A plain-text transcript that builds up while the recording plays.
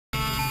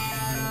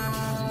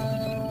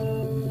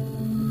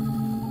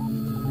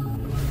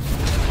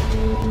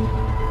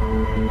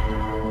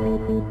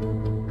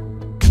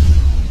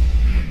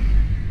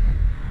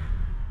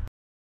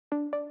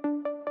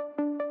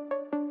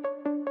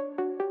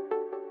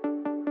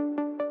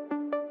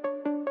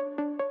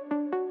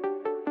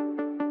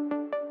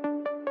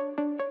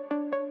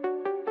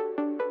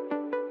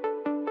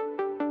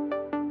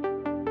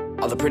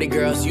All the pretty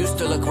girls used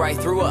to look right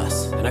through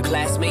us, and our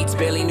classmates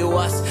barely knew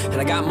us.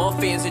 And I got more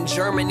fans in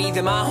Germany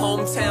than my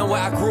hometown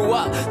where I grew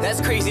up.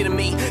 That's crazy to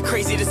me,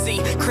 crazy to see,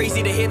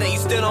 crazy to hear that you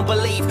still don't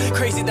believe,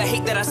 crazy the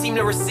hate that I seem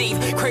to receive,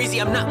 crazy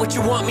I'm not what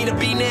you want me to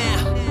be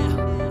now.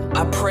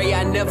 I pray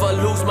I never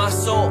lose my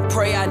soul,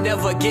 pray I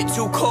never get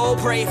too cold,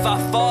 pray if I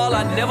fall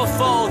I never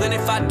fold, and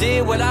if I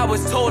did what I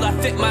was told I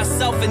fit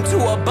myself into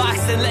a box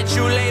and let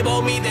you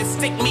label me, then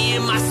stick me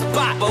in my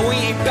spot. But we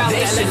ain't bout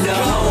that. They should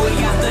know we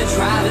got the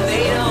drive and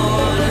they don't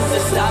want us to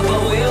stop,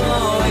 but we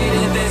won't. We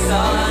did this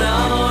all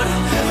alone.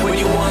 When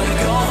you wanna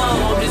go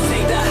home, just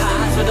take the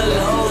highs for the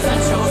lows. I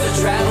chose to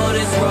travel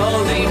this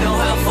road, they know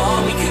how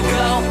far we could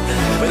go,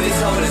 but they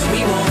told us we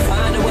won't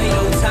find a way,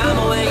 no time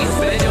away. You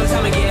spend your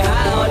time and get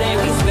high all day,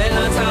 we spend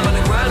our time on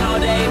the grind all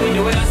day. We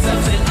do it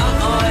ourselves and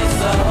it's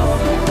so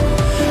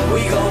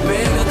we go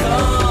big or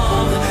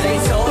come. They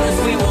told us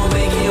we won't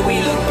make it,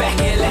 we look back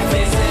and laugh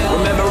and say,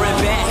 remembering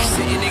back,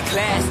 sitting in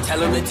class,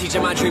 telling the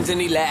teacher my dreams and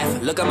he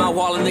laughed. Look at my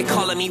wall and they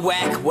calling me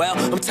whack. Well,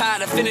 I'm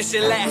tired of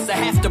finishing last, I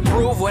have to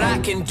prove what I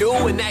can do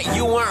and that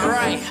you weren't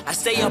right. I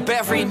stay up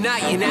every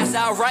night and as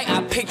I write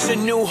I picture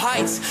new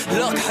heights.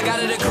 Look, I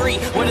got a degree,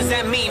 what does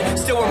that mean?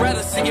 Still would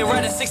rather sing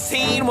right at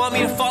 16. Want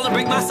me to fall and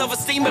break my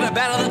self-esteem, but I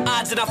battle the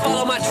odds and I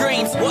follow my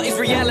dreams. What is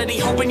reality?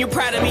 Hoping you're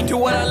proud of me. Do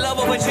what I love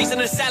over chasing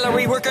a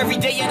salary. Work every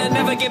day and I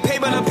never get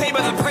paid, but I'm paid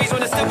by the praise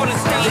when I step on the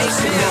stage. They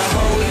should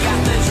know we got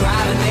the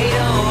drive and they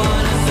don't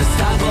want us to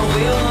stop, but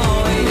we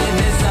won't. We did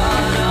this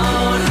all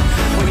alone.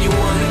 When you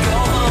wanna go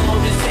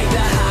home, just take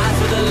the highs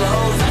for the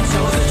lows. I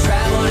chose to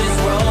travel this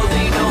road,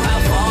 they know how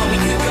far we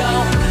could go,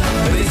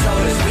 but they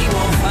told us we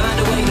won't find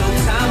a way, no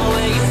time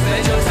away. You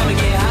spend your time and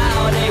get high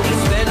all day, we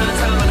spend our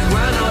time on the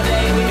grind all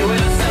day. We do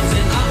it ourselves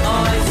and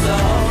it's so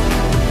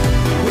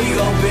we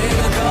go big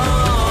or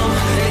come.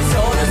 They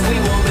told us we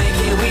won't make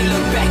it, we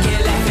look back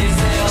and laugh and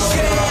say,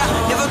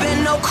 yeah, never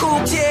been no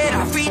cool kid,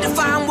 I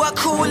redefine what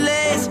cool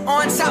is.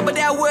 On top of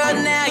that world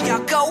now,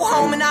 y'all go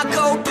home and I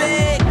go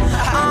big.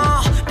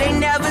 They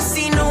never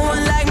see no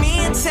one like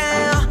me in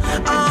town.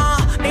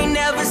 They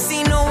never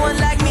see no one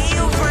like me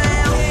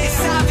around. It's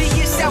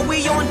obvious that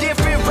we on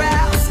different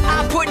routes.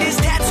 I put this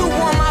tattoo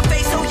on my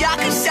face so y'all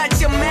can shut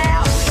your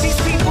mouth. These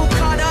people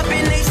caught up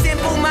in they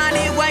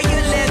simple-minded way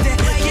of living.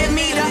 Give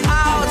me the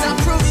odds, I'll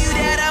prove you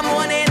that I'm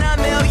more than a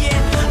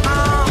million.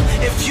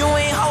 If you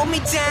ain't hold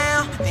me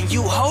down, then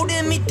you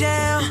holding me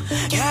down.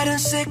 Getting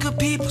sick of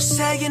people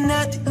saying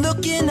nothing,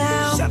 looking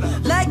out.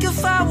 Like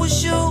if I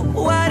was you,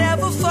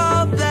 whatever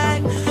fall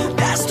back.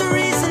 That's the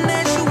reason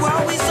that you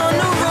always on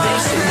the run. They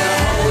should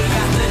know we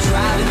got the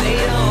drive and they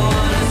don't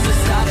want us to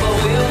stop, but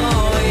we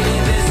won't. We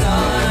did this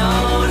all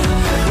alone.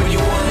 When you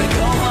wanna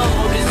go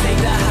home, just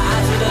take the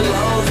highs for the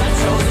lows. I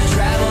chose to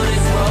travel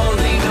this road,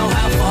 they know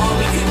how far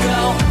we could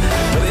go,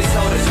 but they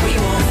told us we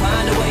won't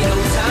find a way, no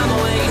time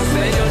away. You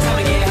spend your time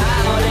and get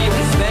high all day,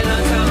 we spend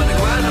our time on the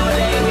grind all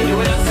day. We do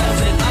it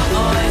ourselves and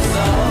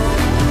so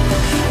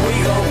we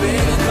go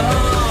big or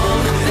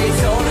come. They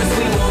told us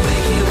we won't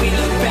make it, we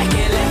look back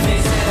and laugh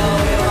and say,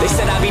 they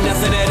said I'd be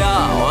nothing at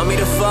all, want me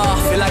to fall,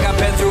 feel like I've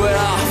been through it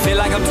all. Feel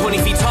like I'm 20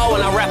 feet tall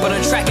when I rap on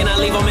a track and I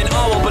leave them in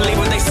awe, won't believe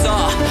what they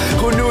saw.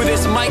 Who knew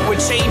this mic would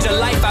change a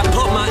life? I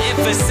put my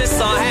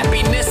emphasis on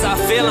happiness, I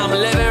feel I'm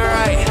living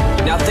right.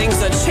 Now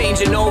things are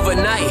changing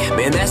overnight,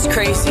 man that's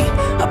crazy.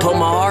 I put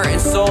my heart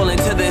and soul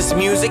into this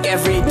music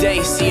every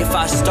day. See if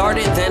I start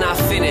it then I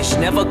finish,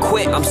 never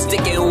quit, I'm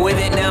sticking with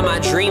it. Now my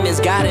dream is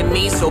guiding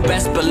me, so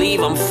best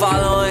believe I'm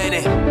following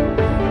it.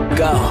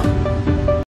 Go.